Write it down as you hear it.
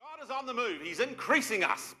on the move. He's increasing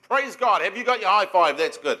us. Praise God. Have you got your high five?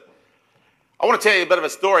 That's good. I want to tell you a bit of a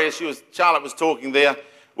story. As Charlotte was talking there,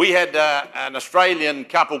 we had an Australian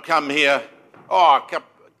couple come here 2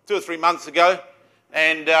 or 3 months ago,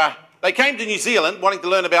 and they came to New Zealand wanting to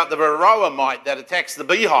learn about the varroa mite that attacks the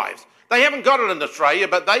beehives. They haven't got it in Australia,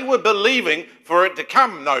 but they were believing for it to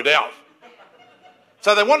come, no doubt.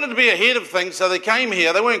 So they wanted to be ahead of things, so they came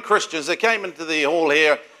here. They weren't Christians. They came into the hall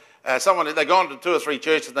here. They'd gone to 2 or 3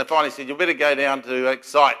 churches, and they finally said, you better go down to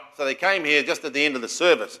Excite. So they came here just at the end of the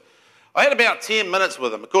service. I had about 10 minutes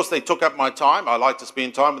with them. Of course, they took up my time. I like to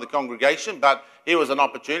spend time with the congregation, but here was an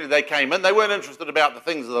opportunity. They came in. They weren't interested about the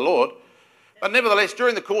things of the Lord. But nevertheless,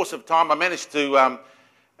 during the course of time, I managed to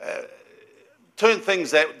turn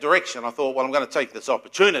things that direction. I thought, well, I'm going to take this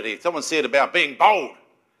opportunity. Someone said about being bold.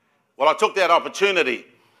 Well, I took that opportunity.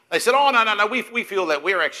 They said, oh, no, we feel that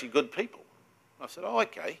we're actually good people. I said, oh,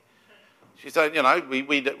 okay. She said,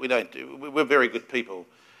 we're very good people.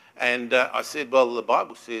 And I said, well, the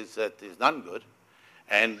Bible says that there's none good.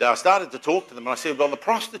 And I started to talk to them, and I said, well, the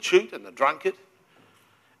prostitute and the drunkard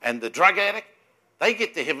and the drug addict, they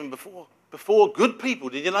get to heaven before good people.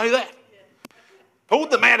 Did you know that? Yeah. Pulled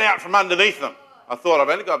the mat out from underneath them. I thought, I've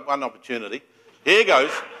only got one opportunity. Here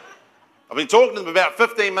goes. I've been talking to them about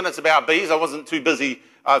 15 minutes about bees. I wasn't too busy,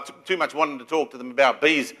 too much wanting to talk to them about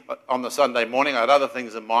bees on the Sunday morning. I had other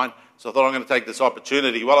things in mind, so I thought I'm going to take this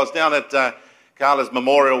opportunity. Well, I was down at Carla's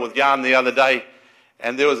memorial with Jan the other day,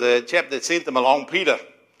 and there was a chap that sent them along, Peter,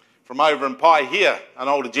 from over in Pai here, an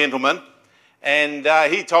older gentleman, and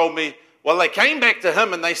he told me, well, they came back to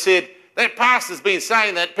him and they said, that pastor's been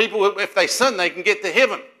saying that people, if they sin, they can get to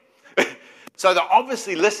heaven. So they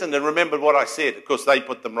obviously listened and remembered what I said. Of course, they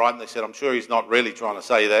put them right, and they said, I'm sure he's not really trying to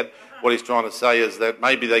say that. What he's trying to say is that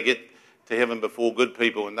maybe they get to heaven before good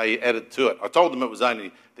people, and they added to it. I told them it was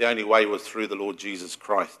the only way was through the Lord Jesus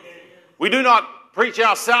Christ. We do not preach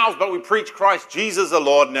ourselves, but we preach Christ Jesus the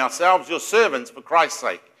Lord, and ourselves your servants for Christ's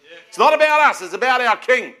sake. It's not about us, it's about our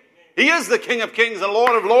King. He is the King of Kings and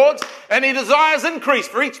Lord of Lords, and he desires increase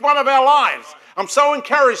for each one of our lives. I'm so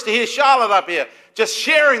encouraged to hear Charlotte up here, just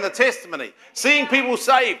sharing the testimony, seeing people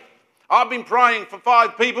saved. I've been praying for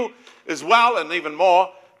 5 people as well, and even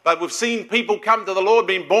more, but we've seen people come to the Lord,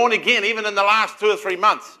 being born again, even in the last 2 or 3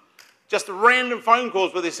 months. Just random phone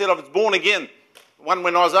calls where they said, I was born again. One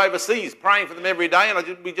when I was overseas, praying for them every day,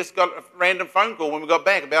 and we just got a random phone call when we got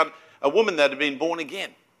back about a woman that had been born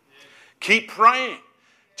again. Keep praying.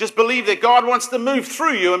 Just believe that God wants to move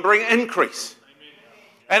through you and bring increase.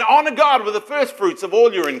 And honor God with the first fruits of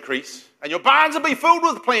all your increase. And your barns will be filled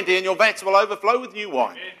with plenty, and your vats will overflow with new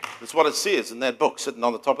wine. That's what it says in that book, sitting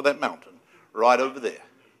on the top of that mountain, right over there.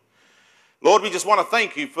 Lord, we just want to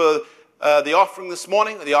thank you for the offering this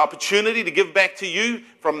morning, the opportunity to give back to you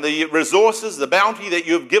from the resources, the bounty that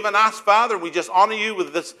you have given us, Father. We just honor you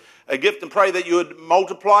with this gift and pray that you would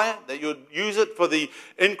multiply it, that you would use it for the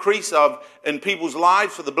increase in people's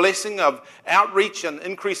lives, for the blessing of outreach and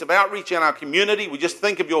increase of outreach in our community. We just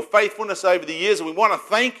think of your faithfulness over the years, and we want to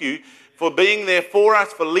thank you for being there for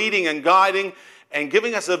us, for leading and guiding and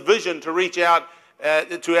giving us a vision to reach out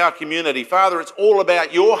to our community. Father, it's all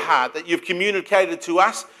about your heart that you've communicated to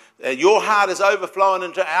us. Your heart is overflowing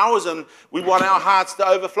into ours, and we want our hearts to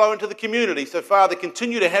overflow into the community. So, Father,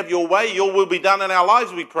 continue to have your way. Your will be done in our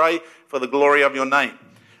lives, we pray, for the glory of your name.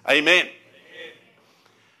 Amen.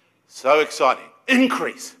 So exciting.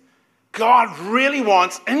 Increase. God really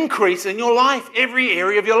wants increase in your life, every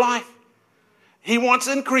area of your life. He wants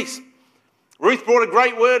increase. Ruth brought a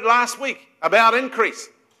great word last week about increase.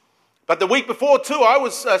 But the week before, too, I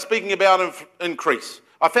was speaking about increase.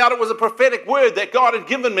 I found it was a prophetic word that God had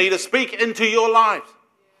given me to speak into your lives.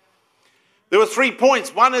 There were 3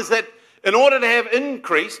 points. One is that in order to have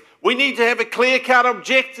increase, we need to have a clear-cut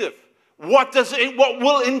objective. What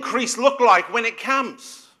will increase look like when it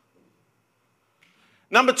comes?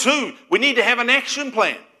 Number 2, we need to have an action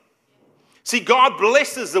plan. See, God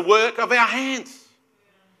blesses the work of our hands.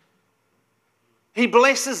 He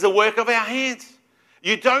blesses the work of our hands.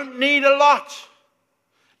 You don't need a lot.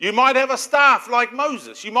 You might have a staff like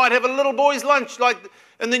Moses. You might have a little boy's lunch like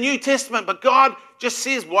in the New Testament. But God just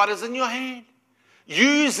says, what is in your hand?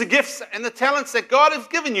 Use the gifts and the talents that God has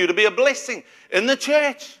given you to be a blessing in the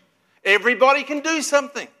church. Everybody can do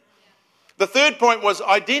something. The 3rd point was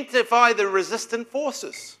identify the resistant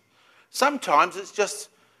forces. Sometimes it's just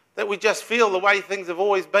that we just feel the way things have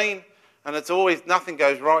always been, and it's always nothing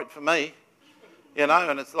goes right for me. You know,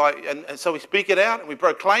 and it's like, and so we speak it out and we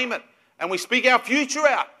proclaim it. And we speak our future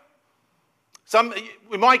out.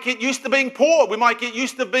 We might get used to being poor. We might get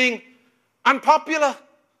used to being unpopular.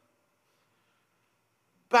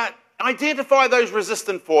 But Identify those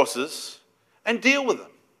resistant forces and deal with them.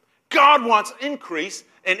 God wants increase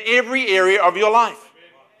in every area of your life.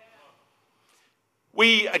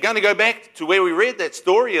 We are going to go back to where we read that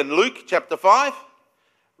story in Luke chapter 5,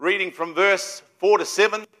 reading from verse 4 to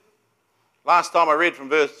 7. Last time I read from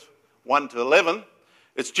verse 1 to 11.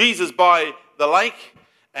 It's Jesus by the lake,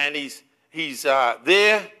 and he's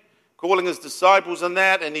there calling his disciples and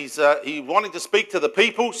that, and he's wanting to speak to the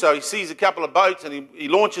people, so he sees a couple of boats, and he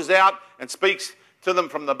launches out and speaks to them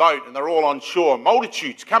from the boat, and they're all on shore.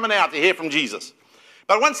 Multitudes coming out to hear from Jesus.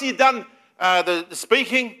 But once he had done the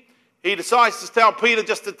speaking, he decides to tell Peter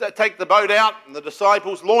just to take the boat out, and the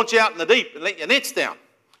disciples launch out in the deep and let your nets down.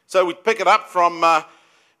 So we pick it up from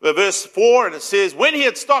verse 4, and it says, when he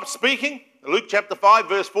had stopped speaking, Luke chapter 5,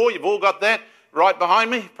 verse 4, you've all got that right behind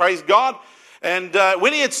me, praise God. And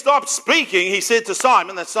when he had stopped speaking, he said to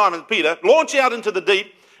Simon, that's Simon Peter, launch out into the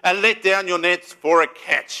deep and let down your nets for a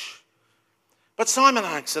catch. But Simon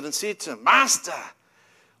answered and said to him, Master,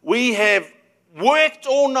 we have worked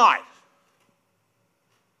all night.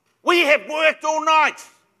 We have worked all night.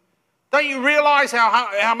 Don't you realize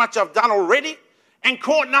how much I've done already? And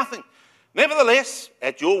caught nothing. Nevertheless,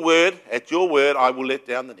 at your word, I will let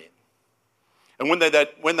down the net. And when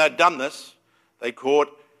they'd done this, they caught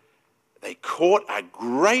a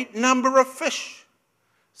great number of fish.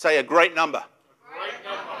 Say a great number. A great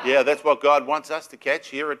number. Yeah, that's what God wants us to catch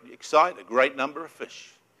here at Excite, a great number of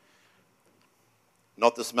fish.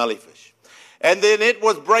 Not the smelly fish. And their net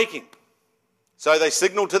was breaking. So they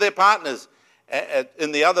signaled to their partners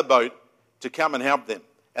in the other boat to come and help them.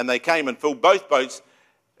 And they came and filled both boats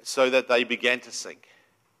so that they began to sink.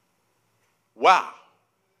 Wow.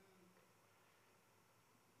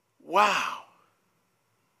 Wow.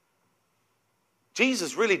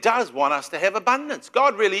 Jesus really does want us to have abundance.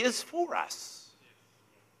 God really is for us.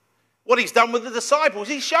 What he's done with the disciples,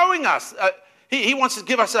 he's showing us. He wants to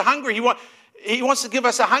give us a hunger. He wants to give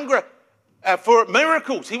us a hunger for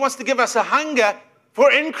miracles. He wants to give us a hunger for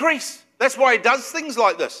increase. That's why he does things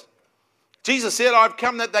like this. Jesus said, I've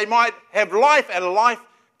come that they might have life and life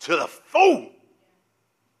to the full. Do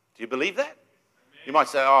you believe that? Amen. You might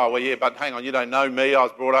say, oh, well, yeah, but hang on, you don't know me. I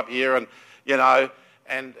was brought up here and, you know,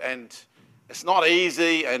 and it's not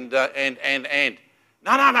easy and.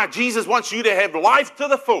 No. Jesus wants you to have life to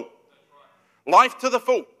the full. Life to the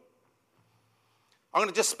full. I'm going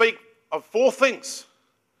to just speak of 4 things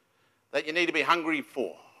that you need to be hungry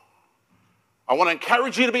for. I want to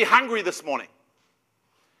encourage you to be hungry this morning.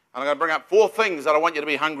 And I'm going to bring up 4 things that I want you to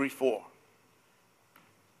be hungry for.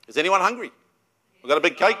 Is anyone hungry? We've got a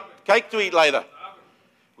big cake to eat later.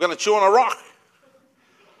 We're going to chew on a rock.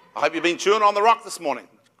 I hope you've been chewing on the rock this morning.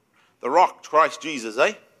 The rock, Christ Jesus,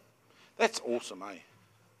 eh? That's awesome, eh?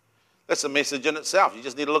 That's a message in itself. You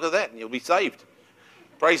just need to look at that and you'll be saved.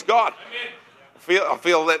 Praise God. I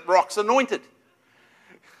feel that rock's anointed.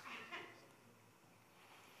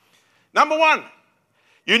 Number 1,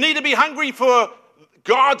 you need to be hungry for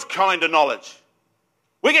God's kind of knowledge.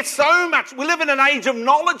 We get so much. We live in an age of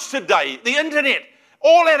knowledge today. The internet,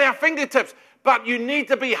 all at our fingertips. But you need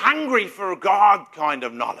to be hungry for God kind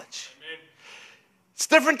of knowledge. Amen. It's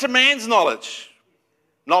different to man's knowledge.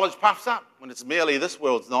 Knowledge puffs up when it's merely this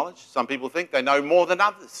world's knowledge. Some people think they know more than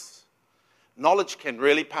others. Knowledge can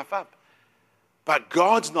really puff up. But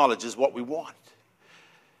God's knowledge is what we want.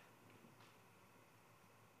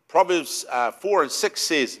 Proverbs 4 and 6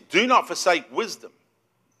 says, do not forsake wisdom.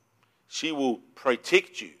 She will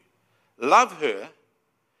protect you. Love her,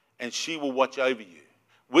 and she will watch over you.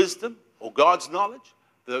 Wisdom, or God's knowledge,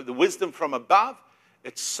 the wisdom from above,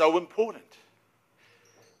 it's so important.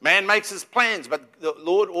 Man makes his plans, but the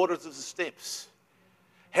Lord orders his steps.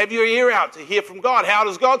 Have your ear out to hear from God. How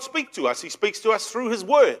does God speak to us? He speaks to us through his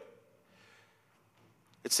word.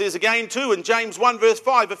 It says again too in James 1 verse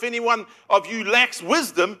 5, if anyone of you lacks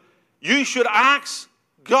wisdom, you should ask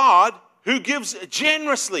God who gives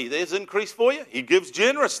generously. There's increase for you. He gives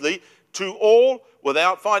generously to all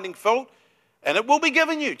without finding fault, and it will be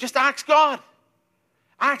given you. Just ask God.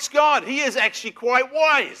 Ask God. He is actually quite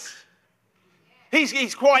wise.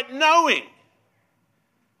 He's quite knowing.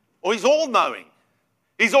 Or he's all-knowing.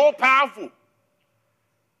 He's all-powerful.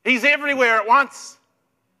 He's everywhere at once.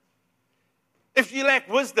 If you lack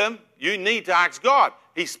wisdom, you need to ask God.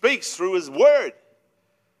 He speaks through his word.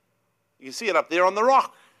 You can see it up there on the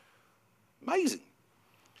rock. Amazing.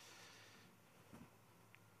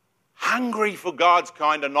 Hungry for God's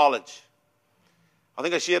kind of knowledge. I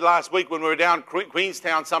think I shared last week when we were down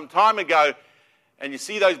Queenstown some time ago, and you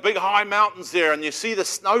see those big high mountains there, and you see the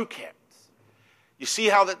snow caps. You see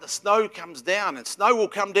how that the snow comes down, and snow will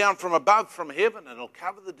come down from above, from heaven, and it'll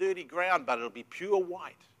cover the dirty ground, but it'll be pure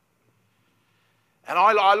white. And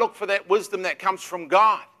I look for that wisdom that comes from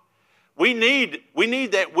God. We need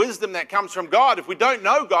that wisdom that comes from God. If we don't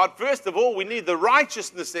know God, first of all, we need the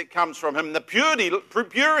righteousness that comes from Him, the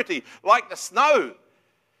purity like the snow.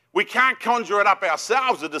 We can't conjure it up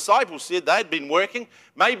ourselves. The disciples said they'd been working.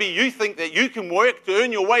 Maybe you think that you can work to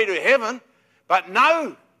earn your way to heaven, but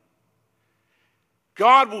no.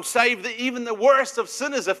 God will save even the worst of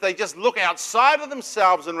sinners if they just look outside of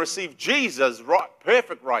themselves and receive Jesus'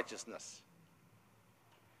 perfect righteousness.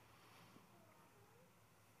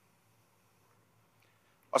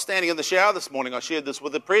 I was standing in the shower this morning. I shared this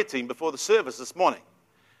with the prayer team before the service this morning.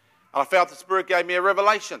 And I felt the Spirit gave me a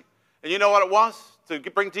revelation. And you know what it was to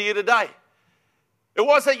bring to you today? It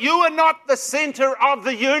was that you are not the center of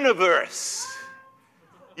the universe.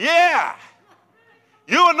 Yeah.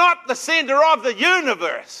 You are not the center of the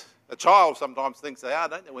universe. A child sometimes thinks they are,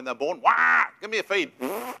 don't they, when they're born? Wah, give me a feed.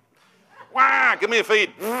 Wah, give me a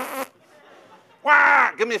feed.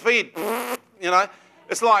 Wah, give me a feed. You know,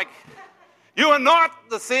 it's like, you are not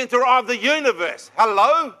the center of the universe.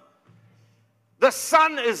 Hello? The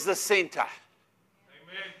sun is the center.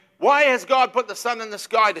 Amen. Why has God put the sun in the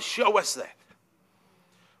sky? To show us that.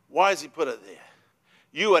 Why has He put it there?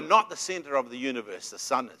 You are not the center of the universe. The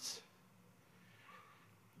sun is.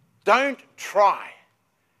 Don't try.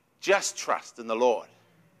 Just trust in the Lord.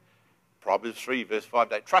 Proverbs 3 verse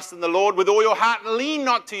 5-8. Trust in the Lord with all your heart and lean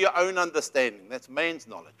not to your own understanding. That's man's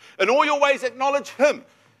knowledge. In all your ways acknowledge Him.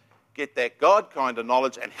 Get that God kind of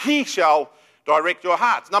knowledge and He shall direct your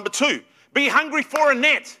hearts. Number 2, be hungry for a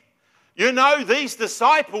net. You know, these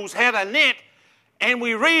disciples had a net, and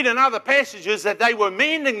we read in other passages that they were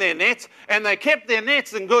mending their nets and they kept their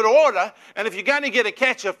nets in good order. And if you're going to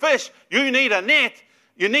catch a fish, you need a net.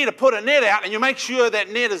 You need to put a net out and you make sure that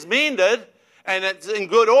net is mended and it's in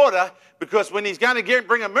good order, because when He's going to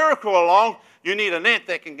bring a miracle along, you need a net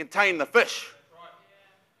that can contain the fish.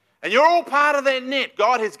 And you're all part of that net.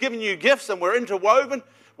 God has given you gifts and we're interwoven.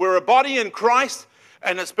 We're a body in Christ.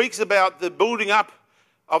 And it speaks about the building up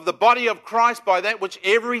of the body of Christ by that which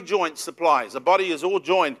every joint supplies. The body is all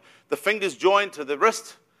joined. The fingers joined to the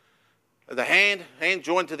wrist, the hand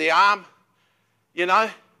joined to the arm. You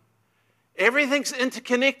know, everything's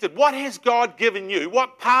interconnected. What has God given you?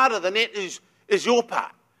 What part of the net is your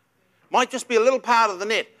part? Might just be a little part of the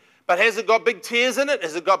net. But has it got big tears in it?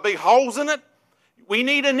 Has it got big holes in it? We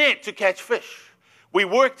need a net to catch fish. We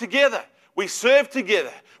work together. We serve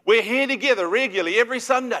together. We're here together regularly every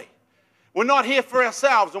Sunday. We're not here for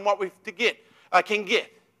ourselves and what we can get.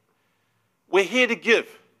 We're here to give.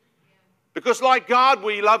 Because like God,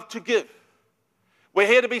 we love to give. We're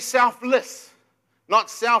here to be selfless, not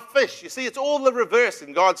selfish. You see, it's all the reverse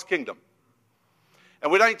in God's kingdom.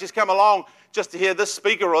 And we don't just come along just to hear this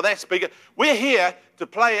speaker or that speaker. We're here to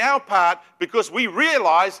play our part because we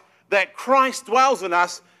realize that Christ dwells in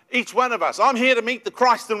us, each one of us. I'm here to meet the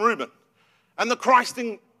Christ in Reuben and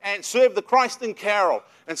and serve the Christ in Carol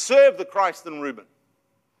and serve the Christ in Reuben.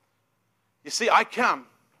 You see, I come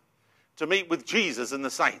to meet with Jesus and the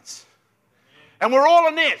saints. And we're all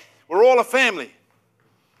a net. We're all a family.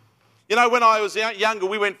 You know, when I was younger,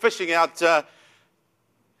 we went fishing out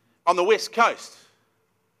on the west coast,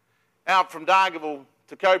 out from Dargaville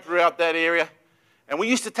to Copra, out that area. And we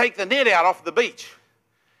used to take the net out off the beach.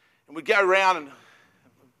 And we'd go around, and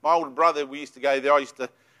my older brother, we used to go there. I used to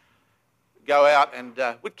go out, and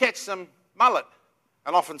we'd catch some mullet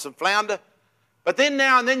and often some flounder. But then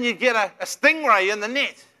now and then you'd get a stingray in the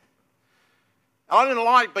net. And I didn't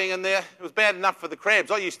like being in there. It was bad enough for the crabs.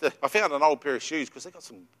 I found an old pair of shoes because they got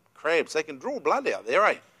some crabs. They can draw blood out there,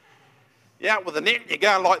 eh? You're out with a net, and you're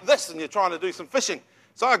going like this, and you're trying to do some fishing.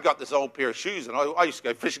 So I got this old pair of shoes, and I used to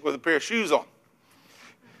go fishing with a pair of shoes on.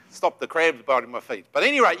 Stop the crabs biting my feet. But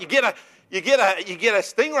anyway, you get a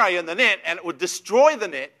stingray in the net, and it would destroy the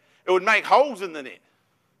net. It would make holes in the net.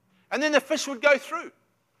 And then the fish would go through.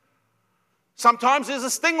 Sometimes there's a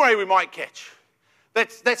stingray we might catch.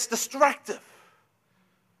 That's destructive.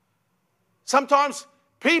 Sometimes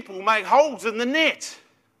people make holes in the net.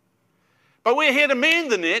 But we're here to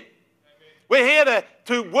mend the net. We're here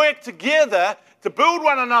to work together, to build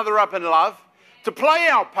one another up in love, to play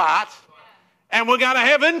our part, and we're going to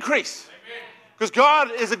have increase. Because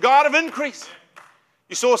God is a God of increase.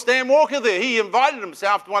 You saw Stan Walker there. He invited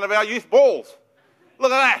himself to one of our youth balls.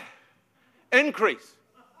 Look at that. Increase.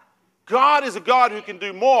 God is a God who can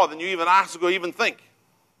do more than you even ask or even think.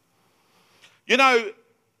 You know,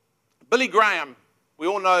 Billy Graham, we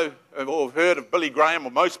all know or have heard of Billy Graham,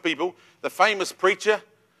 or most people, the famous preacher.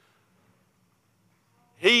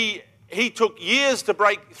 He took years to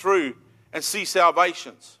break through and see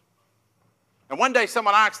salvations. And one day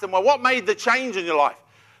someone asked him, well, what made the change in your life?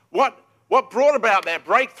 What What brought about that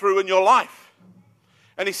breakthrough in your life?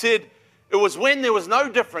 And he said, it was when there was no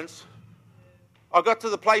difference. I got to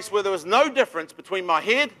the place where there was no difference between my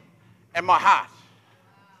head and my heart.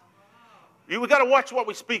 We've got to watch what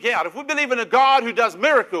we speak out. If we believe in a God who does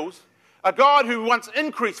miracles, a God who wants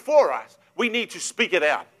increase for us, we need to speak it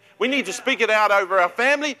out. We need to speak it out over our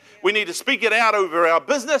family. We need to speak it out over our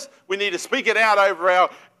business. We need to speak it out over our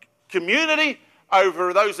community,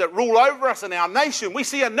 over those that rule over us in our nation. We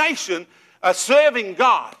see a nation serving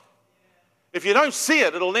God. If you don't see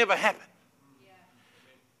it, it'll never happen.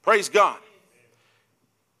 Praise God.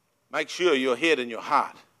 Make sure your head and your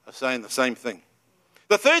heart are saying the same thing.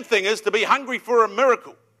 The third thing is to be hungry for a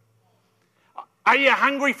miracle. Are you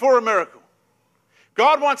hungry for a miracle?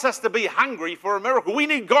 God wants us to be hungry for a miracle. We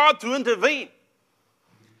need God to intervene.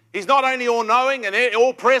 He's not only all-knowing and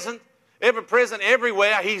all-present, ever-present,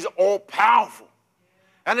 everywhere. He's all-powerful.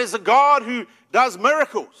 And there's a God who does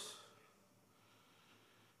miracles.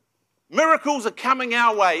 Miracles are coming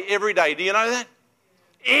our way every day. Do you know that?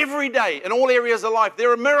 Every day, in all areas of life,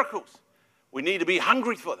 there are miracles. We need to be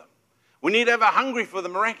hungry for them. We need to have a hungry for the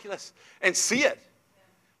miraculous and see it.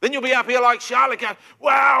 Then you'll be up here like Charlotte going,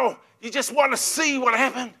 wow, you just want to see what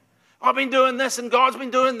happened. I've been doing this and God's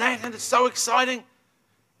been doing that and it's so exciting.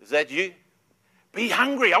 Is that you? Be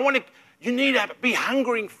hungry. You need to be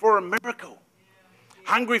hungering for a miracle.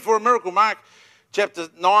 Hungry for a miracle. Mark chapter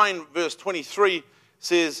 9 verse 23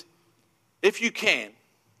 says, if you can,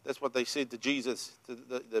 that's what they said to Jesus, to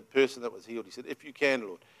the person that was healed. He said, if you can,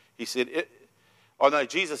 Lord. He said,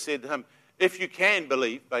 Jesus said to him, if you can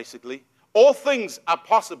believe, basically, all things are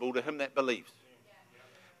possible to him that believes.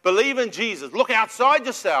 Believe in Jesus. Look outside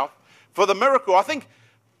yourself for the miracle. I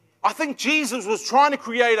think Jesus was trying to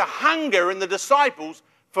create a hunger in the disciples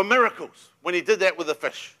for miracles when he did that with the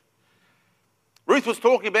fish. Ruth was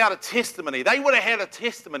talking about a testimony. They would have had a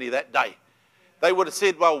testimony that day. They would have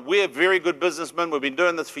said, well, we're very good businessmen. We've been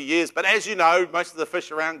doing this for years. But as you know, most of the fish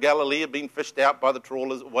around Galilee have been fished out by the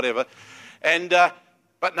trawlers or whatever.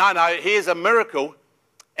 But no, here's a miracle.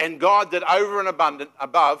 And God did over and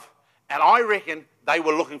above. And I reckon they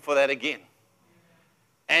were looking for that again.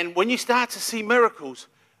 And when you start to see miracles,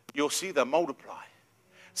 you'll see them multiply.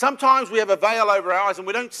 Sometimes we have a veil over our eyes and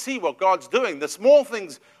we don't see what God's doing. The small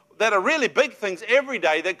things that are really big things every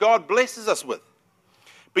day that God blesses us with.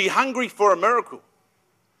 Be hungry for a miracle.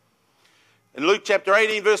 In Luke chapter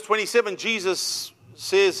 18, verse 27, Jesus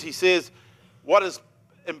says, what is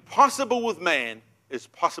impossible with man is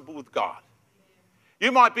possible with God.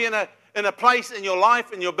 You might be in a place in your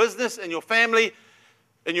life, in your business, in your family,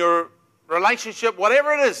 in your relationship,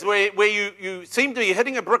 whatever it is, where you seem to be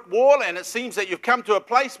hitting a brick wall and it seems that you've come to a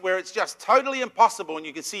place where it's just totally impossible and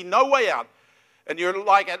you can see no way out. And you're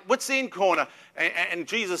like at wit's end corner. And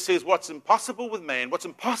Jesus says, what's impossible with man, what's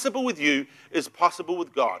impossible with you is possible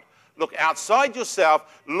with God. Look outside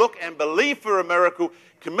yourself. Look and believe for a miracle.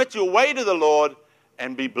 Commit your way to the Lord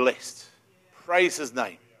and be blessed. Praise his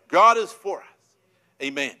name. God is for us.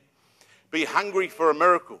 Amen. Be hungry for a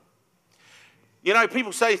miracle. You know,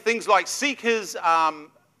 people say things like seek his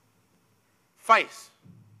face,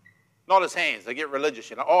 not his hands. They get religious.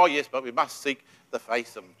 You know, oh yes, but we must seek the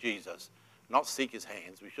face of Jesus. Not seek his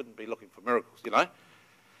hands. We shouldn't be looking for miracles, you know.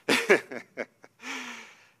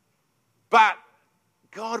 But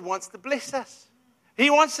God wants to bless us. He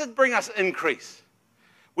wants to bring us increase.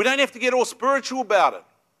 We don't have to get all spiritual about it.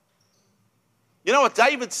 You know what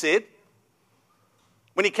David said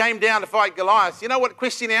when he came down to fight Goliath? You know what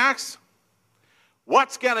question he asked?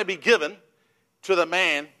 What's going to be given to the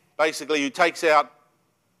man, basically, who takes out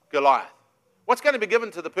Goliath? What's going to be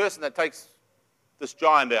given to the person that takes this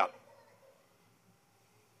giant out?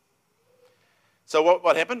 So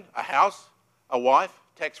what happened? A house, a wife,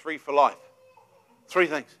 tax-free for life. 3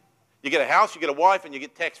 things. You get a house, you get a wife, and you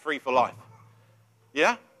get tax-free for life.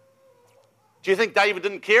 Yeah? Do you think David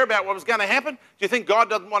didn't care about what was going to happen? Do you think God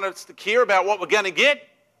doesn't want us to care about what we're going to get?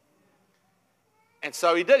 And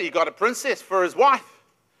so he did. He got a princess for his wife.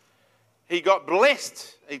 He got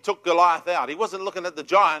blessed. He took Goliath out. He wasn't looking at the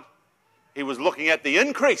giant. He was looking at the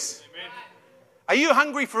increase. Amen. Are you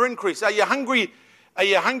hungry for increase? Are you hungry? Are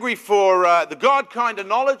you hungry for the God kind of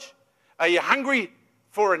knowledge? Are you hungry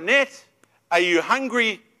for a net? Are you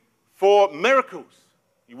hungry for miracles?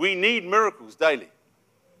 We need miracles daily.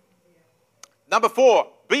 Number 4,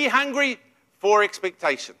 be hungry for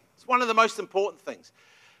expectation. It's one of the most important things.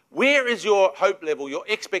 Where is your hope level, your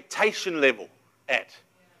expectation level at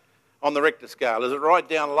on the Richter scale? Is it right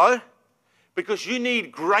down low? Because you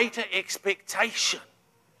need greater expectation.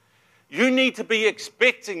 You need to be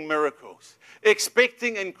expecting miracles,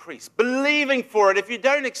 expecting increase, believing for it. If you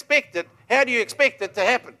don't expect it, how do you expect it to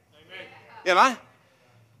happen? Amen. You know?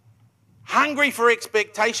 Hungry for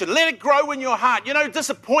expectation. Let it grow in your heart. You know,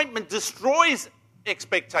 disappointment destroys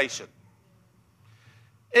expectation.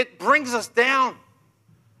 It brings us down.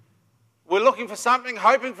 We're looking for something,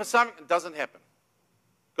 hoping for something. It doesn't happen.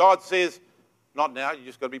 God says, not now. You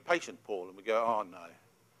just got to be patient, Paul. And we go, oh, no.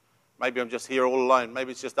 Maybe I'm just here all alone.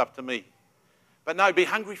 Maybe it's just up to me. But no, be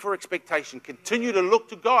hungry for expectation. Continue to look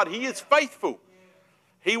to God. He is faithful.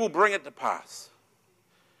 He will bring it to pass.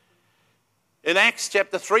 In Acts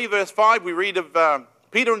chapter 3, verse 5, we read of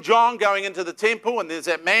Peter and John going into the temple, and there's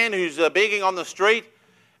that man who's begging on the street,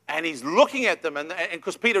 and he's looking at them, and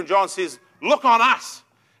because Peter and John says, look on us.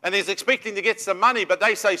 And he's expecting to get some money, but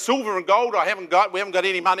they say, silver and gold we haven't got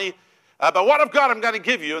any money. But what I've got, I'm going to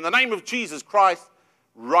give you. In the name of Jesus Christ,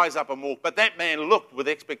 rise up and walk. But that man looked with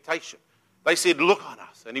expectation. They said, look on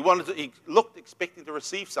us. And he looked expecting to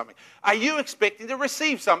receive something. Are you expecting to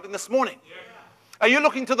receive something this morning? Yeah. Are you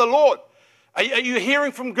looking to the Lord? Are you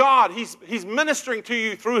hearing from God? He's ministering to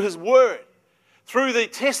you through His Word, through the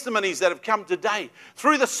testimonies that have come today,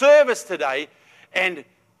 through the service today, and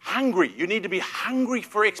hungry. You need to be hungry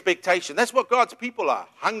for expectation. That's what God's people are,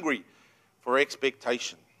 hungry for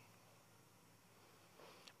expectation.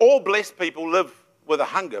 All blessed people live with a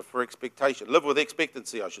hunger for expectation, live with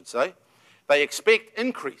expectancy, I should say. They expect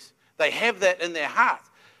increase. They have that in their heart.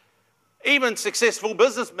 Even successful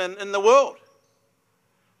businessmen in the world,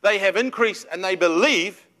 they have increase and they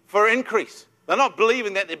believe for increase. They're not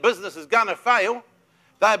believing that their business is going to fail.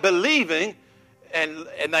 They're believing and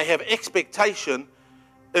they have expectation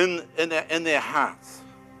in their hearts.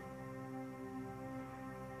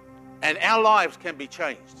 And our lives can be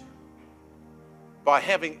changed by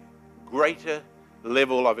having greater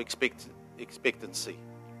level of expectancy.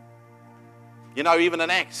 You know, even in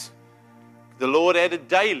Acts, the Lord added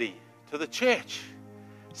daily to the church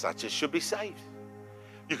such as should be saved.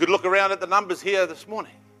 You could look around at the numbers here this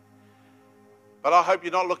morning. But I hope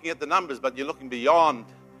you're not looking at the numbers, but you're looking beyond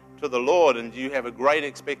to the Lord, and you have a great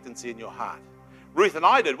expectancy in your heart. Ruth and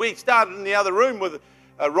I did. We started in the other room with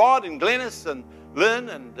Rod and Glennis and Lynn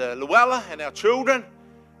and Luella and our children.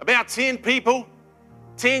 About 10 people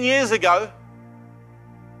 10 years ago.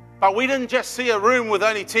 But we didn't just see a room with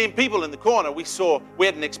only 10 people in the corner. We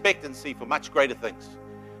had an expectancy for much greater things.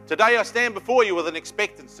 Today I stand before you with an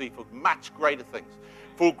expectancy for much greater things,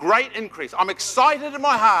 for great increase. I'm excited in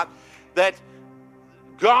my heart that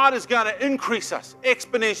God is going to increase us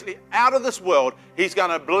exponentially out of this world. He's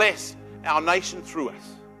going to bless our nation through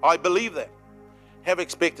us. I believe that. Have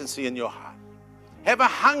expectancy in your heart. Have a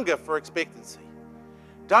hunger for expectancy.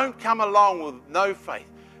 Don't come along with no faith,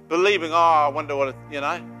 believing, I wonder what,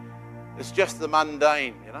 it's just the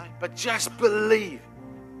mundane, But just believe.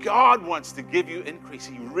 God wants to give you increase.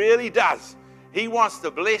 He really does. He wants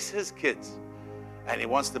to bless His kids. And He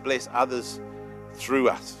wants to bless others through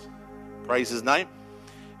us. Praise His name.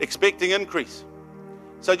 Expecting increase.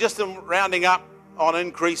 So just in rounding up on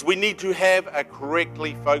increase, we need to have a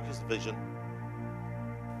correctly focused vision.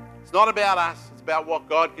 It's not about us. It's about what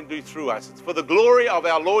God can do through us. It's for the glory of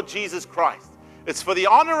our Lord Jesus Christ. It's for the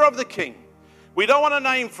honor of the King. We don't want a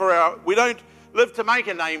name we don't live to make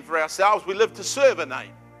a name for ourselves. We live to serve a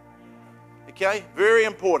name. Okay? Very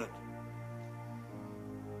important.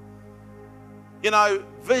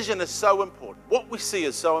 Vision is so important. What we see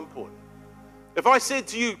is so important. If I said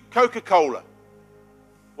to you, Coca-Cola,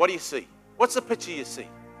 what do you see? What's the picture you see?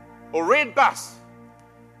 Or Red Bus,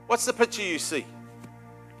 what's the picture you see?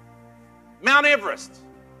 Mount Everest,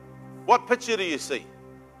 what picture do you see?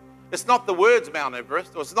 It's not the words Mount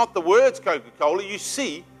Everest, or it's not the words Coca-Cola. You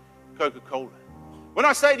see Coca-Cola. When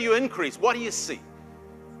I say to you increase, what do you see?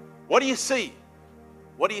 What do you see?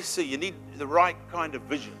 What do you see? You need the right kind of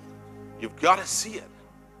vision. You've got to see it.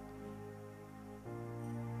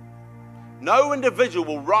 No individual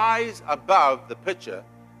will rise above the picture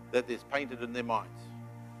that is painted in their minds.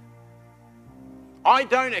 I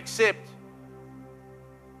don't accept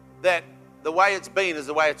that the way it's been is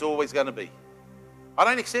the way it's always going to be. I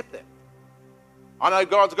don't accept that. I know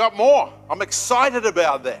God's got more. I'm excited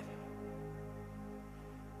about that.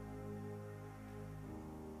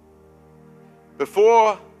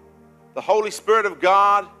 Before the Holy Spirit of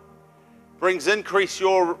God brings increase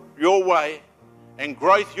your way and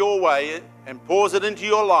growth your way and pours it into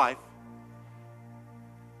your life,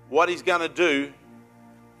 what He's going to do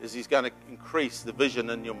is He's going to increase the vision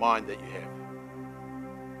in your mind that you have.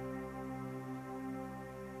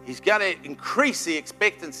 He's going to increase the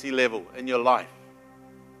expectancy level in your life.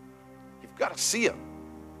 You've got to see it.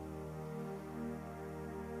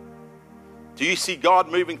 Do you see God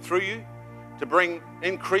moving through you to bring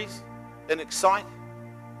increase and excite?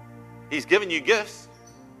 He's given you gifts.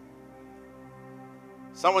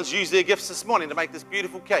 Someone's used their gifts this morning to make this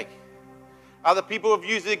beautiful cake. Other people have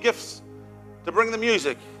used their gifts to bring the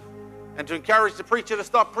music and to encourage the preacher to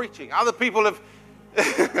stop preaching. Other people have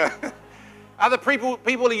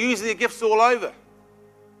people are using their gifts all over.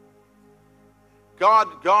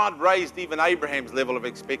 God raised even Abraham's level of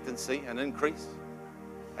expectancy and increase.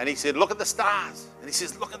 And he said, look at the stars. And he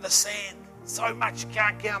says, look at the sand. So much you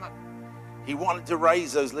can't count it. He wanted to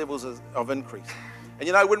raise those levels of increase. And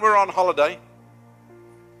you know, when we're on holiday,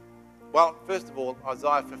 well, first of all,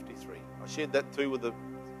 Isaiah 53. I shared that too with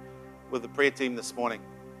the prayer team this morning.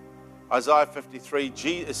 Isaiah 53,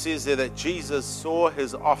 it says there that Jesus saw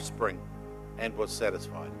his offspring and was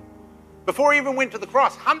satisfied. Before he even went to the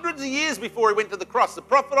cross, hundreds of years before he went to the cross, the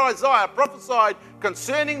prophet Isaiah prophesied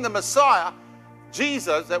concerning the Messiah,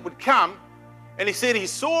 Jesus, that would come, and he said he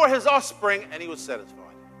saw his offspring and he was satisfied.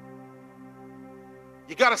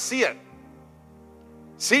 You got to see it.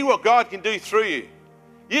 See what God can do through you.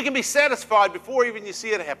 You can be satisfied before even you see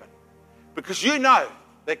it happen, because you know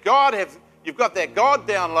that you've got that God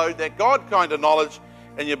download, that God kind of knowledge,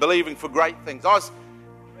 and you're believing for great things.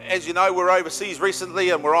 As you know, we're overseas recently,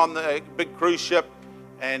 and we're on the big cruise ship,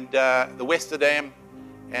 and the Westerdam,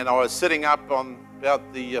 and I was sitting up on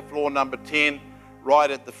about the floor number 10,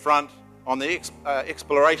 right at the front, on the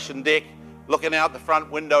exploration deck, looking out the front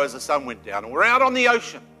window as the sun went down. And we're out on the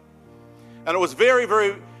ocean, and it was very,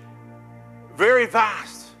 very, very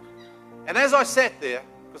vast. And as I sat there,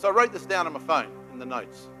 because I wrote this down on my phone in the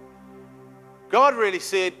notes, God really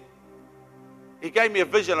said, he gave me a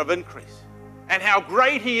vision of increase and how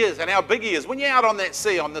great he is and how big he is. When you're out on that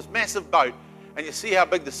sea, on this massive boat, and you see how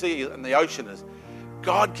big the sea and the ocean is,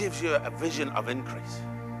 God gives you a vision of increase.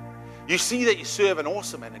 You see that you serve an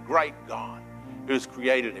awesome and a great God who has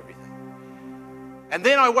created everything. And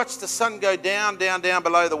then I watched the sun go down, down, down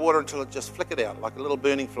below the water until it just flickered out like a little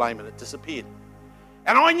burning flame, and it disappeared.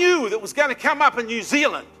 And I knew that it was going to come up in New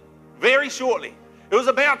Zealand very shortly. It was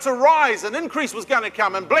about to rise, and increase was going to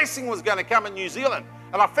come, and blessing was going to come in New Zealand.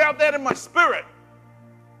 And I felt that in my spirit.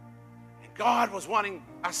 And God was wanting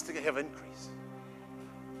us to have increase.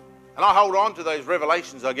 And I hold on to those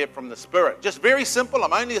revelations I get from the Spirit. Just very simple.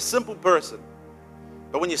 I'm only a simple person.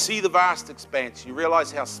 But when you see the vast expanse, you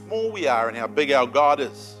realize how small we are and how big our God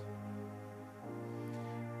is.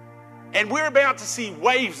 And we're about to see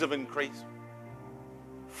waves of increase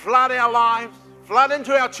flood our lives, flood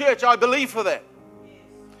into our church. I believe for that.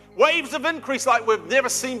 Waves of increase like we've never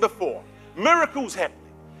seen before. Miracles happening.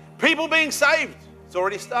 People being saved. It's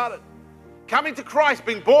already started. Coming to Christ,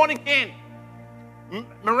 being born again.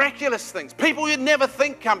 Miraculous things. People you'd never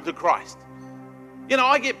think come to Christ. You know,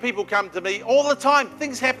 I get people come to me all the time.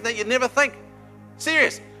 Things happen that you'd never think.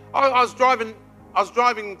 Serious. I was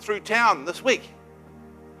driving through town this week,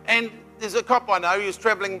 and there's a cop I know who was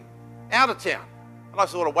travelling out of town. And I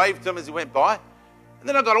sort of waved to him as he went by. And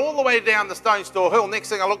then I got all the way down the Stone Store Hill. Next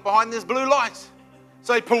thing I look behind, there's blue lights.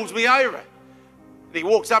 So he pulls me over. And he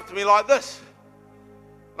walks up to me like this.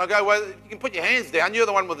 And I go, well, you can put your hands down. You're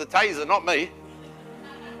the one with the taser, not me.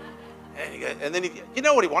 And then you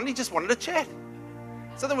know what he wanted? He just wanted to chat.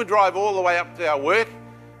 So then we drive all the way up to our work.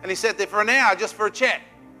 And he sat there for an hour just for a chat.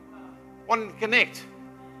 Wanted to connect.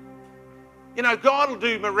 You know, God will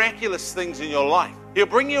do miraculous things in your life. He'll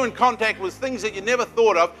bring you in contact with things that you never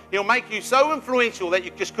thought of. He'll make you so influential that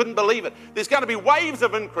you just couldn't believe it. There's going to be waves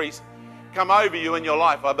of increase come over you in your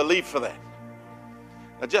life. I believe for that.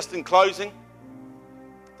 Now, just in closing,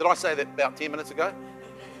 did I say that about 10 minutes ago?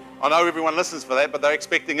 I know everyone listens for that, but they're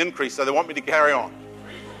expecting increase, so they want me to carry on.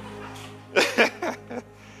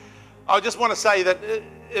 I just want to say that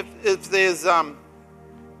if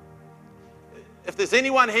there's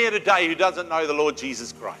anyone here today who doesn't know the Lord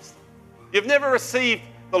Jesus Christ, you've never received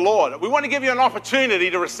the Lord, we want to give you an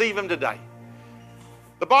opportunity to receive him today.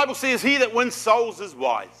 The Bible says, he that wins souls is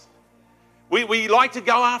wise. We like to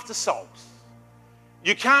go after souls.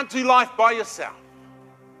 You can't do life by yourself.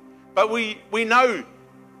 But we know,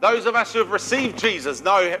 those of us who have received Jesus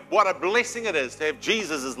know what a blessing it is to have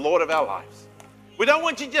Jesus as Lord of our lives. We don't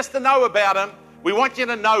want you just to know about him. We want you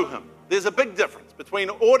to know him. There's a big difference between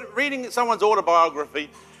reading someone's autobiography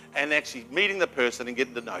and actually meeting the person and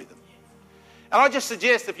getting to know them. And I just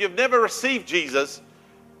suggest, if you've never received Jesus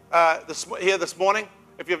this morning,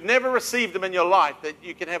 if you've never received him in your life, that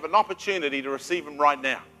you can have an opportunity to receive him right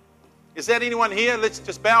now. Is that anyone here? Let's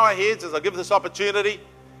just bow our heads as I give this opportunity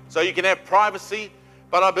so you can have privacy.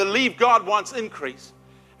 But I believe God wants increase.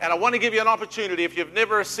 And I want to give you an opportunity, if you've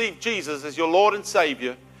never received Jesus as your Lord and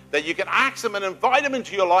Savior, that you can ask him and invite him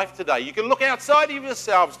into your life today. You can look outside of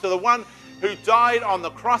yourselves to the one who died on the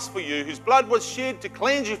cross for you, whose blood was shed to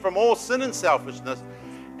cleanse you from all sin and selfishness,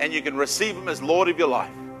 and you can receive Him as Lord of your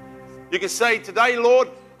life. You can say, today, Lord,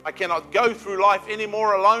 I cannot go through life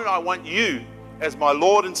anymore alone. I want you as my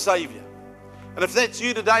Lord and Savior. And if that's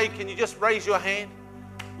you today, can you just raise your hand?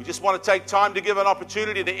 We just want to take time to give an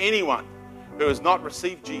opportunity to anyone who has not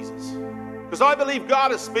received Jesus. Because I believe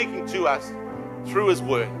God is speaking to us through His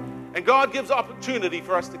Word. And God gives opportunity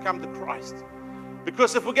for us to come to Christ.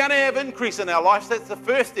 Because if we're going to have increase in our lives, that's the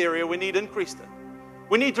first area we need increase in.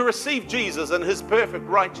 We need to receive Jesus and His perfect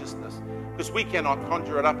righteousness, because we cannot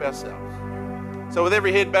conjure it up ourselves. So with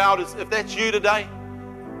every head bowed, if that's you today,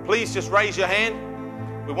 please just raise your hand.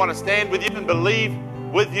 We want to stand with you and believe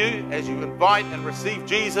with you as you invite and receive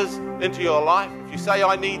Jesus into your life. If you say,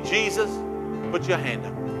 I need Jesus, put your hand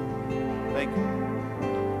up. Thank you.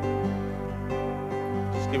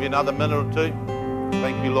 Just give you another minute or two.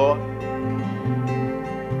 Thank you, Lord.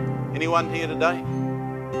 Anyone here today?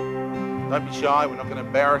 Don't be shy. We're not going to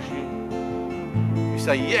embarrass you. If you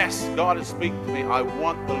say, yes, God is speaking to me. I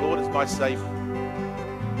want the Lord as my Savior.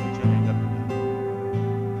 Put your hand up.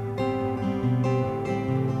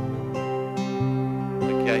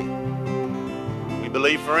 Okay. We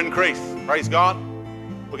believe for increase. Praise God.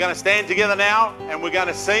 We're going to stand together now and we're going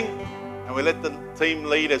to sing, and we let the team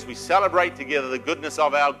lead as we celebrate together the goodness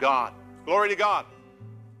of our God. Glory to God.